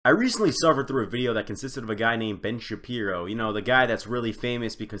I recently suffered through a video that consisted of a guy named Ben Shapiro. You know, the guy that's really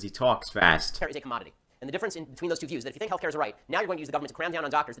famous because he talks fast. Healthcare is a commodity. And the difference between those two views is that if you think healthcare is a right, now you're going to use the government to cram down on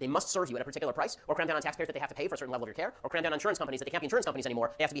doctors that they must serve you at a particular price, or cram down on taxpayers that they have to pay for a certain level of your care, or cram down on insurance companies that they can't be insurance companies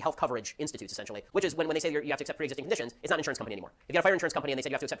anymore. They have to be health coverage institutes, essentially. Which is when they say you have to accept pre-existing conditions, it's not an insurance company anymore. If you had a fire insurance company and they said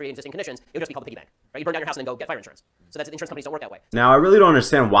you have to accept pre-existing conditions, it would just be called the piggy bank. Right? You burn down your house and then go get fire insurance. So that's insurance companies don't work that way. Now, I really don't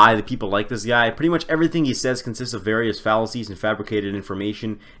understand why the people like this guy. Pretty much everything he says consists of various fallacies and fabricated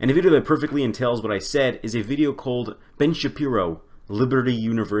information, and a video that perfectly entails what I said is a video called Ben Shapiro, Liberty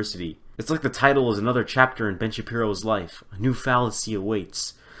University. It's like the title is another chapter in Ben Shapiro's life. A new fallacy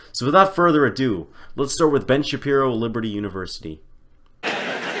awaits. So without further ado, let's start with Ben Shapiro, Liberty University.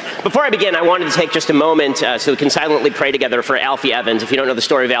 Before I begin, I wanted to take just a moment so we can silently pray together for Alfie Evans. If you don't know the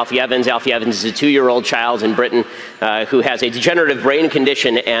story of Alfie Evans is a 2-year-old child in Britain who has a degenerative brain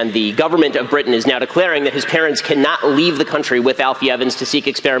condition, and the government of Britain is now declaring that his parents cannot leave the country with Alfie Evans to seek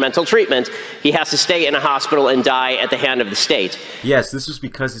experimental treatment. He has to stay in a hospital and die at the hand of the state. Yes, this was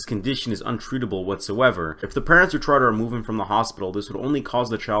because his condition is untreatable whatsoever. If the parents would try to remove him from the hospital, this would only cause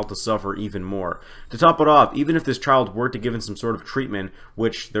the child to suffer even more. To top it off, even if this child were to give him some sort of treatment,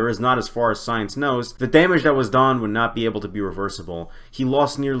 which there is not as far as science knows, the damage that was done would not be able to be reversible. He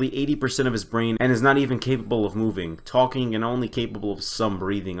lost nearly 80% of his brain and is not even capable of moving, talking, and only capable of some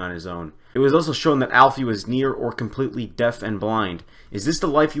breathing on his own. It was also shown that Alfie was near or completely deaf and blind. Is this the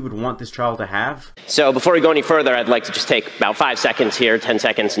life you would want this child to have? So before we go any further, I'd like to just take about 5 seconds here, 10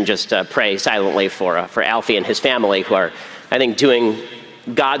 seconds, and just pray silently for Alfie and his family, who are, I think, doing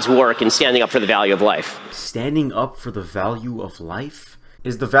God's work and standing up for the value of life. Standing up for the value of life?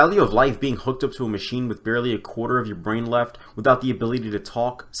 Is the value of life being hooked up to a machine with barely a quarter of your brain left, without the ability to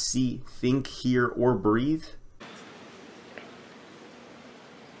talk, see, think, hear, or breathe?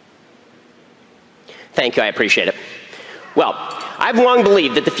 Thank you, I appreciate it. Well, I've long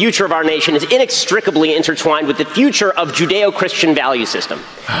believed that the future of our nation is inextricably intertwined with the future of Judeo-Christian value system.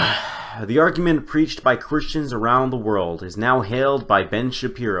 The argument preached by Christians around the world is now hailed by Ben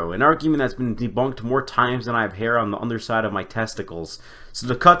Shapiro, an argument that's been debunked more times than I have hair on the underside of my testicles. So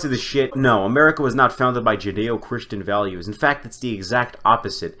to cut to the shit, no, America was not founded by Judeo-Christian values. In fact, it's the exact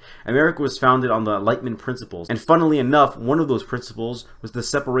opposite. America was founded on the Enlightenment principles, and funnily enough, one of those principles was the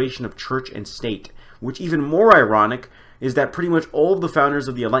separation of church and state, which, even more ironic, is that pretty much all of the founders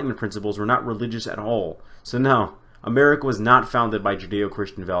of the Enlightenment principles were not religious at all. So no, America was not founded by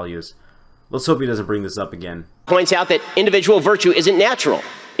Judeo-Christian values. Let's hope he doesn't bring this up again. Points out that individual virtue isn't natural.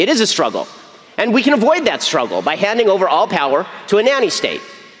 It is a struggle. And we can avoid that struggle by handing over all power to a nanny state.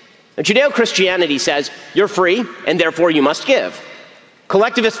 Judeo-Christianity says you're free and therefore you must give.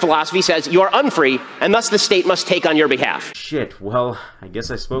 Collectivist philosophy says you are unfree and thus the state must take on your behalf. Shit, well, I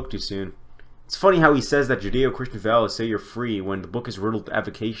guess I spoke too soon. It's funny how he says that Judeo-Christian values say you're free when the book is riddled with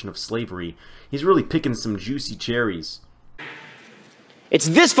advocation of slavery. He's really picking some juicy cherries. It's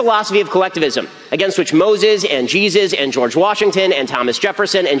this philosophy of collectivism against which Moses and Jesus and George Washington and Thomas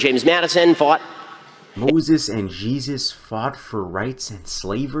Jefferson and James Madison fought. Moses and Jesus fought for rights and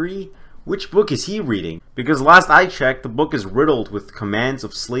slavery? Which book is he reading? Because last I checked, the book is riddled with commands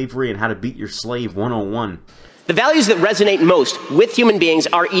of slavery and how to beat your slave 101. The values that resonate most with human beings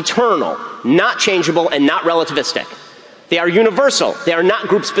are eternal, not changeable, and not relativistic. They are universal. They are not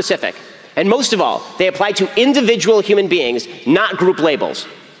group-specific. And most of all, they apply to individual human beings, not group labels.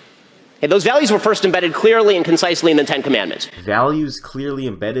 And those values were first embedded clearly and concisely in the Ten Commandments. Values clearly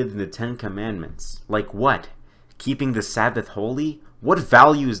embedded in the Ten Commandments? Like what? Keeping the Sabbath holy? What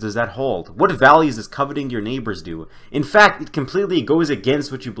values does that hold? What values does coveting your neighbors do? In fact, it completely goes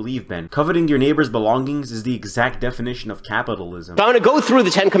against what you believe, Ben. Coveting your neighbor's belongings is the exact definition of capitalism. So I want to go through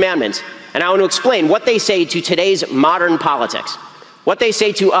the Ten Commandments, and I want to explain what they say to today's modern politics. What they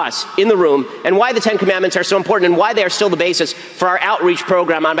say to us in the room, and why the Ten Commandments are so important, and why they are still the basis for our outreach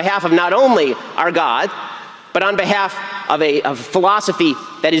program on behalf of not only our God, but on behalf of a philosophy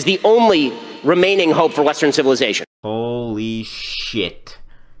that is the only remaining hope for Western civilization. Holy shit.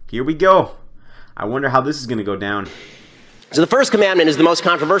 Here we go. I wonder how this is going to go down. So the first commandment is the most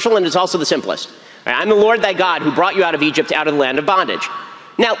controversial, and it's also the simplest. I'm the Lord thy God who brought you out of Egypt, out of the land of bondage.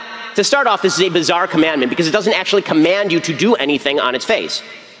 Now, to start off, this is a bizarre commandment because it doesn't actually command you to do anything on its face.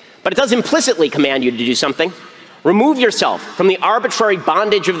 But it does implicitly command you to do something. Remove yourself from the arbitrary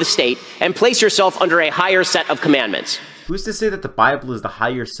bondage of the state and place yourself under a higher set of commandments. Who's to say that the Bible is the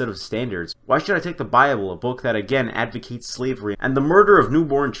higher set of standards? Why should I take the Bible, a book that again advocates slavery and the murder of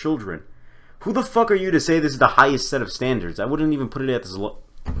newborn children? Who the fuck are you to say this is the highest set of standards? I wouldn't even put it at this I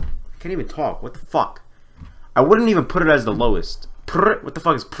can't even talk. What the fuck? I wouldn't even put it as the lowest. What the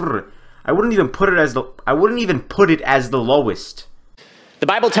fuck is prr? I wouldn't even put it as the lowest. The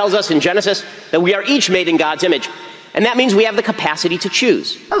Bible tells us in Genesis that we are each made in God's image, and that means we have the capacity to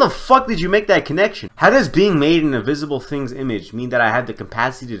choose. How the fuck did you make that connection? How does being made in a visible thing's image mean that I had the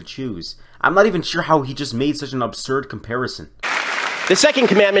capacity to choose? I'm not even sure how he just made such an absurd comparison. The second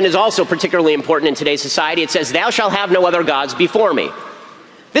commandment is also particularly important in today's society. It says, "Thou shalt have no other gods before me."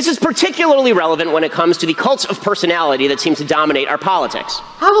 This is particularly relevant when it comes to the cults of personality that seem to dominate our politics.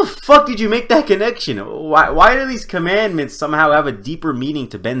 How the fuck did you make that connection? Why do these commandments somehow have a deeper meaning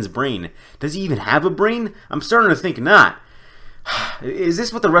to Ben's brain? Does he even have a brain? I'm starting to think not. Is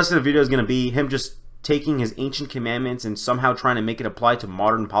this what the rest of the video is going to be? Him just taking his ancient commandments and somehow trying to make it apply to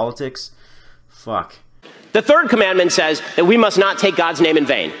modern politics? Fuck. The third commandment says that we must not take God's name in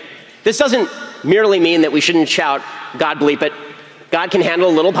vain. This doesn't merely mean that we shouldn't shout, "God bleep it." God can handle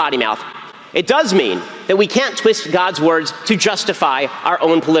a little potty mouth. It does mean that we can't twist God's words to justify our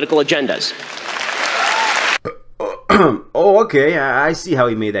own political agendas. Oh, okay, I see how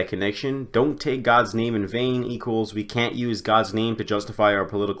he made that connection. Don't take God's name in vain equals we can't use God's name to justify our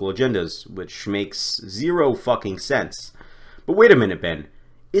political agendas, which makes zero fucking sense. But wait a minute, Ben.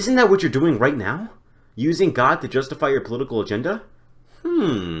 Isn't that what you're doing right now? Using God to justify your political agenda?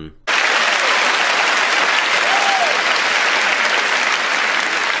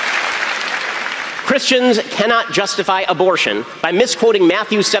 Christians cannot justify abortion by misquoting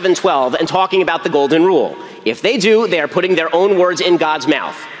Matthew 7:12 and talking about the golden rule. If they do, they are putting their own words in God's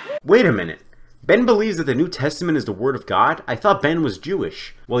mouth. Wait a minute. Ben believes that the New Testament is the Word of God? I thought Ben was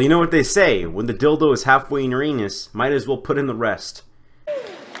Jewish. Well, you know what they say. When the dildo is halfway in your anus, might as well put in the rest.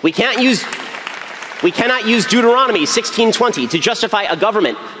 We cannot use Deuteronomy 16:20 to justify a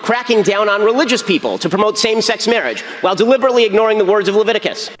government cracking down on religious people to promote same-sex marriage while deliberately ignoring the words of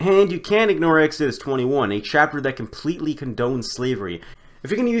Leviticus. And you can't ignore Exodus 21, a chapter that completely condones slavery.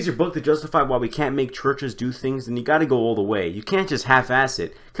 If you're going to use your book to justify why we can't make churches do things, then you gotta go all the way. You can't just half-ass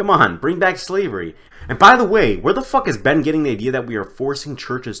it. Come on, bring back slavery. And by the way, where the fuck is Ben getting the idea that we are forcing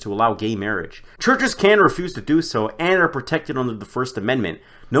churches to allow gay marriage? Churches can refuse to do so and are protected under the First Amendment.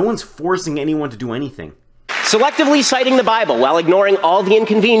 No one's forcing anyone to do anything. Selectively citing the Bible while ignoring all the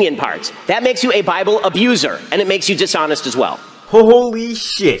inconvenient parts. That makes you a Bible abuser, and it makes you dishonest as well. Holy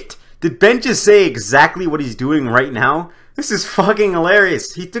shit! Did Ben just say exactly what he's doing right now? This is fucking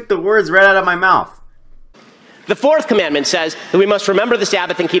hilarious. He took the words right out of my mouth. The fourth commandment says that we must remember the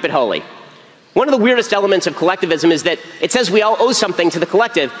Sabbath and keep it holy. One of the weirdest elements of collectivism is that it says we all owe something to the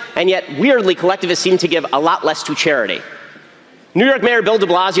collective, and yet, weirdly, collectivists seem to give a lot less to charity. New York Mayor Bill de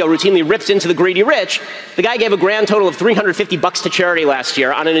Blasio routinely rips into the greedy rich. The guy gave a grand total of $350 to charity last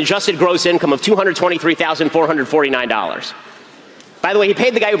year on an adjusted gross income of $223,449. By the way, he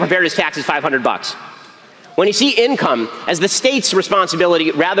paid the guy who prepared his taxes $500. When you see income as the state's responsibility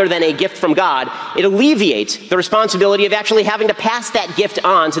rather than a gift from God, it alleviates the responsibility of actually having to pass that gift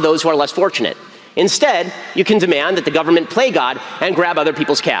on to those who are less fortunate. Instead, you can demand that the government play God and grab other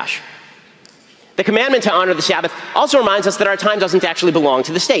people's cash. The commandment to honor the Sabbath also reminds us that our time doesn't actually belong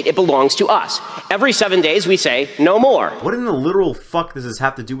to the state. It belongs to us. Every 7 days we say, no more. What in the literal fuck does this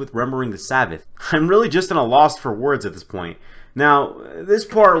have to do with remembering the Sabbath? I'm really just at a loss for words at this point. Now, this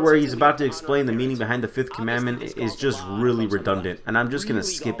part where he's about to explain the meaning behind the fifth commandment is just really redundant, and I'm just gonna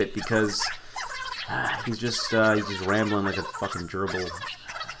skip it because he's just rambling like a fucking gerbil.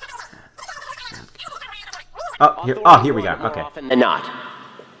 Here we go. Okay. And not.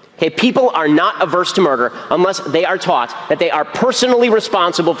 Okay, people are not averse to murder unless they are taught that they are personally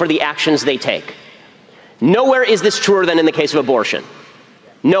responsible for the actions they take. Nowhere is this truer than in the case of abortion.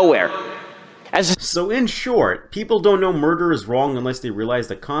 Nowhere. So in short, people don't know murder is wrong unless they realize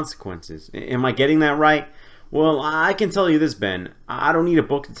the consequences. Am I getting that right? Well, I can tell you this, Ben. I don't need a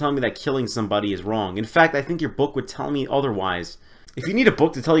book to tell me that killing somebody is wrong. In fact, I think your book would tell me otherwise. If you need a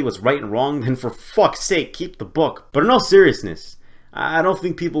book to tell you what's right and wrong, then for fuck's sake, keep the book. But in all seriousness, I don't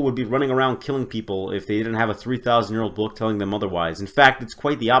think people would be running around killing people if they didn't have a 3,000-year-old book telling them otherwise. In fact, it's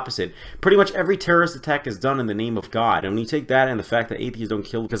quite the opposite. Pretty much every terrorist attack is done in the name of God. And when you take that and the fact that atheists don't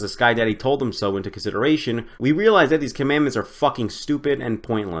kill because the Sky Daddy told them so into consideration, we realize that these commandments are fucking stupid and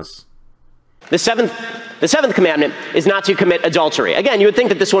pointless. The seventh commandment is not to commit adultery. Again, you would think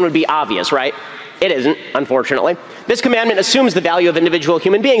that this one would be obvious, right? It isn't, unfortunately. This commandment assumes the value of individual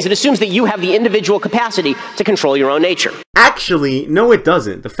human beings. It assumes that you have the individual capacity to control your own nature. Actually, no it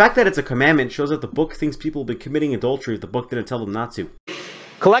doesn't. The fact that it's a commandment shows that the book thinks people will be committing adultery if the book didn't tell them not to.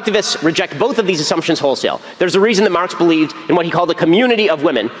 Collectivists reject both of these assumptions wholesale. There's a reason that Marx believed in what he called a community of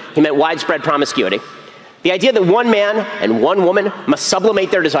women. He meant widespread promiscuity. The idea that one man and one woman must sublimate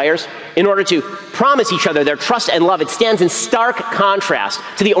their desires in order to promise each other their trust and love, it stands in stark contrast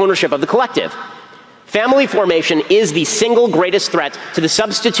to the ownership of the collective. Family formation is the single greatest threat to the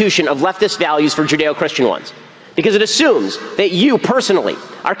substitution of leftist values for Judeo-Christian ones, because it assumes that you personally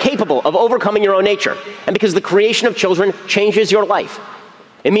are capable of overcoming your own nature, and because the creation of children changes your life.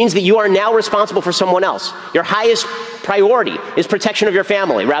 It means that you are now responsible for someone else. Your highest priority is protection of your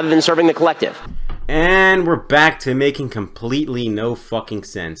family rather than serving the collective. And we're back to making completely no fucking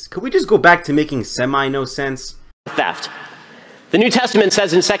sense. Could we just go back to making semi-no sense? Theft. The New Testament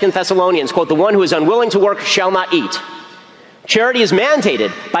says in 2 Thessalonians, quote, "The one who is unwilling to work shall not eat." Charity is mandated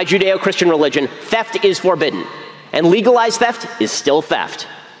by Judeo-Christian religion. Theft is forbidden. And legalized theft is still theft.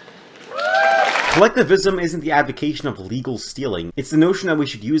 Collectivism isn't the advocation of legal stealing. It's the notion that we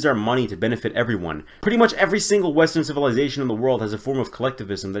should use our money to benefit everyone. Pretty much every single Western civilization in the world has a form of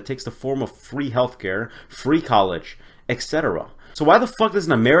collectivism that takes the form of free healthcare, free college, etc. So why the fuck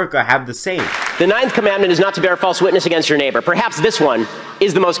doesn't America have the same? The 9th commandment is not to bear false witness against your neighbor. Perhaps this one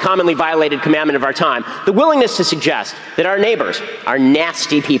is the most commonly violated commandment of our time. The willingness to suggest that our neighbors are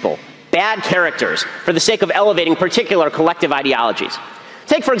nasty people, bad characters, for the sake of elevating particular collective ideologies.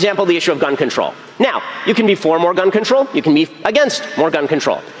 Take, for example, the issue of gun control. Now, you can be for more gun control, you can be against more gun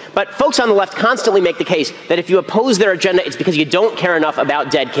control. But folks on the left constantly make the case that if you oppose their agenda, it's because you don't care enough about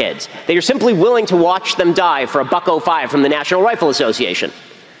dead kids. That you're simply willing to watch them die for $1.05 from the National Rifle Association.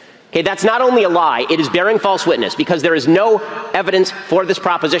 Okay, that's not only a lie, it is bearing false witness, because there is no evidence for this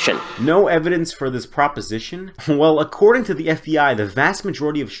proposition. No evidence for this proposition? Well, according to the FBI, the vast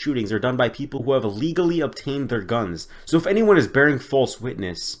majority of shootings are done by people who have illegally obtained their guns. So if anyone is bearing false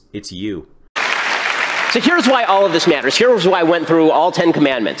witness, it's you. So here's why all of this matters. Here's why I went through all 10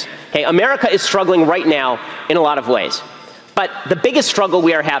 commandments. Okay, America is struggling right now in a lot of ways. But the biggest struggle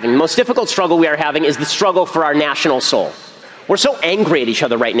we are having, the most difficult struggle we are having, is the struggle for our national soul. We're so angry at each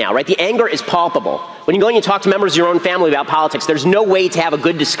other right now, right? The anger is palpable. When you go and you talk to members of your own family about politics, there's no way to have a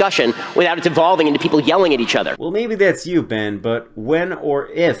good discussion without it devolving into people yelling at each other. Well, maybe that's you, Ben, but when or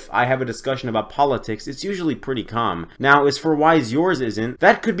if I have a discussion about politics, it's usually pretty calm. Now, as for why yours isn't,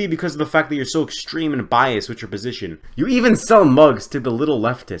 that could be because of the fact that you're so extreme and biased with your position. You even sell mugs to belittle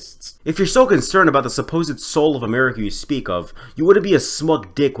leftists. If you're so concerned about the supposed soul of America you speak of, you wouldn't be a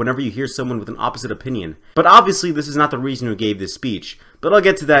smug dick whenever you hear someone with an opposite opinion. But obviously, this is not the reason you gave this speech, but I'll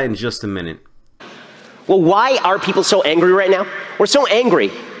get to that in just a minute. Well, why are people so angry right now? We're so angry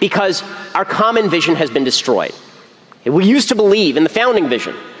because our common vision has been destroyed. We used to believe in the founding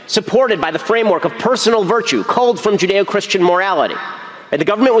vision, supported by the framework of personal virtue, culled from Judeo-Christian morality. The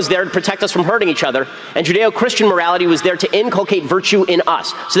government was there to protect us from hurting each other, and Judeo-Christian morality was there to inculcate virtue in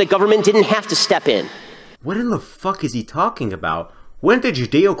us, so that government didn't have to step in. What in the fuck is he talking about? When did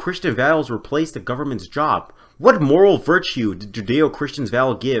Judeo-Christian values replace the government's job? What moral virtue did Judeo-Christian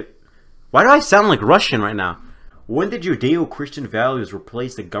values give? Why do I sound like Russian right now? When did Judeo-Christian values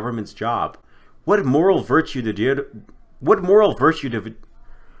replace the government's job? What moral virtue did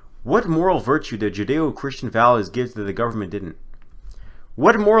Judeo-Christian values give that the government didn't?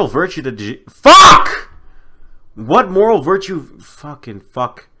 What moral virtue did What moral virtue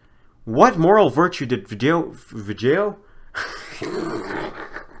did Judeo?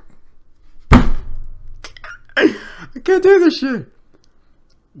 I can't do this shit.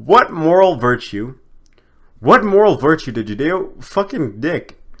 What moral virtue did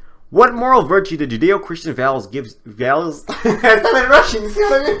What moral virtue did Judeo-Christian values give values? That's not in Russian, you see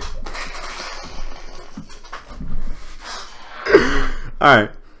what I mean?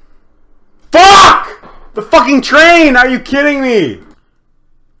 Alright. Fuck! The fucking train! Are you kidding me?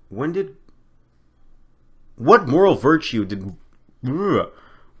 What moral virtue did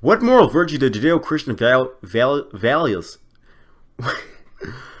Judeo-Christian values?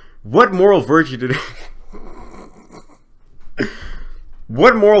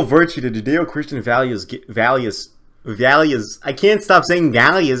 What moral virtue did Judeo-Christian values? I can't stop saying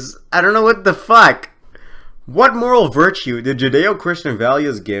values. I don't know what the fuck. What moral virtue did Judeo-Christian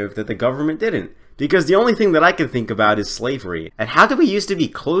values give that the government didn't? Because the only thing that I can think about is slavery. And how did we used to be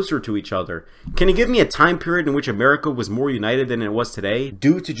closer to each other? Can you give me a time period in which America was more united than it was today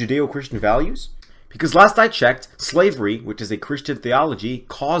due to Judeo-Christian values? Because last I checked, slavery, which is a Christian theology,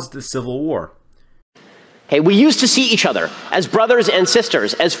 caused the Civil War. Hey, we used to see each other as brothers and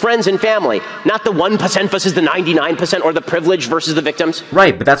sisters, as friends and family, not the 1% versus the 99% or the privileged versus the victims.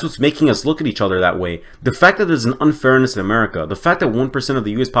 Right, but that's what's making us look at each other that way. The fact that there's an unfairness in America, the fact that 1% of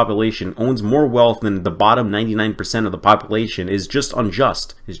the US population owns more wealth than the bottom 99% of the population is just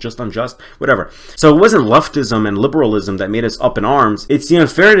unjust. Is just unjust? Whatever. So it wasn't leftism and liberalism that made us up in arms, it's the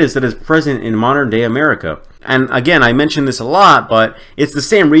unfairness that is present in modern day America. And again, I mention this a lot, but it's the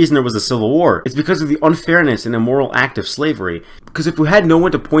same reason there was a Civil War. It's because of the unfairness and immoral act of slavery. Because if we had no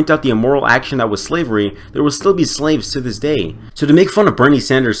one to point out the immoral action that was slavery, there would still be slaves to this day. So to make fun of Bernie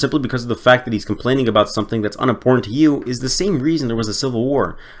Sanders simply because of the fact that he's complaining about something that's unimportant to you is the same reason there was a Civil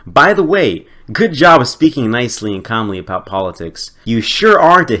War. By the way, good job of speaking nicely and calmly about politics. You sure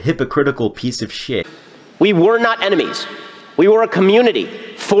aren't a hypocritical piece of shit. We were not enemies. We were a community,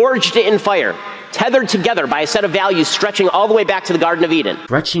 forged in fire, tethered together by a set of values stretching all the way back to the Garden of Eden.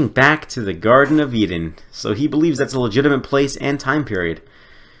 Stretching back to the Garden of Eden. So he believes that's a legitimate place and time period.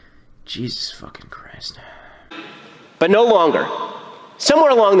 Jesus fucking Christ. But no longer.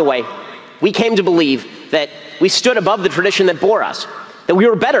 Somewhere along the way, we came to believe that we stood above the tradition that bore us, that we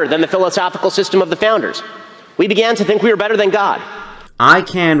were better than the philosophical system of the founders. We began to think we were better than God. I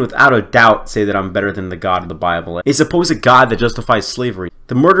can, without a doubt, say that I'm better than the God of the Bible, a supposed God that justifies slavery,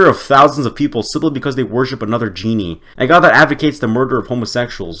 the murder of thousands of people simply because they worship another genie, a God that advocates the murder of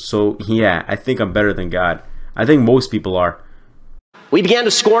homosexuals. So yeah, I think I'm better than God. I think most people are. We began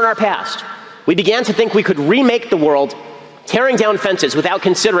to scorn our past. We began to think we could remake the world, tearing down fences without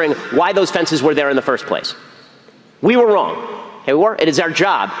considering why those fences were there in the first place. We were wrong. Okay, it is our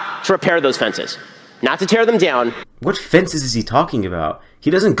job to repair those fences, not to tear them down. What fences is he talking about?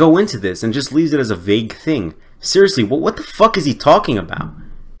 He doesn't go into this and just leaves it as a vague thing. Seriously, what the fuck is he talking about?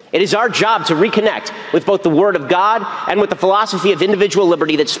 It is our job to reconnect with both the Word of God and with the philosophy of individual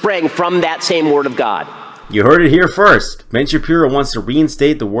liberty that sprang from that same Word of God. You heard it here first. Ben Shapiro wants to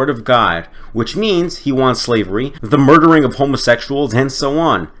reinstate the Word of God, which means he wants slavery, the murdering of homosexuals, and so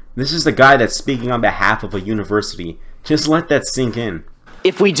on. This is the guy that's speaking on behalf of a university. Just let that sink in.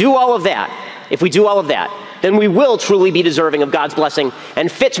 If we do all of that, then we will truly be deserving of God's blessing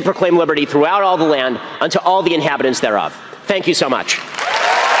and fit to proclaim liberty throughout all the land unto all the inhabitants thereof. Thank you so much.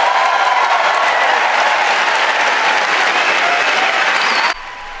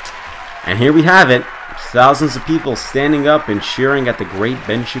 And here we have it. Thousands of people standing up and cheering at the great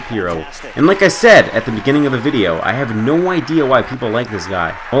Ben Shapiro. And like I said at the beginning of the video, I have no idea why people like this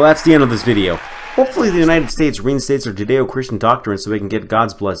guy. Well, that's the end of this video. Hopefully the United States reinstates their Judeo-Christian doctrine so we can get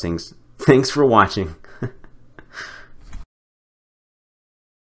God's blessings. Thanks for watching.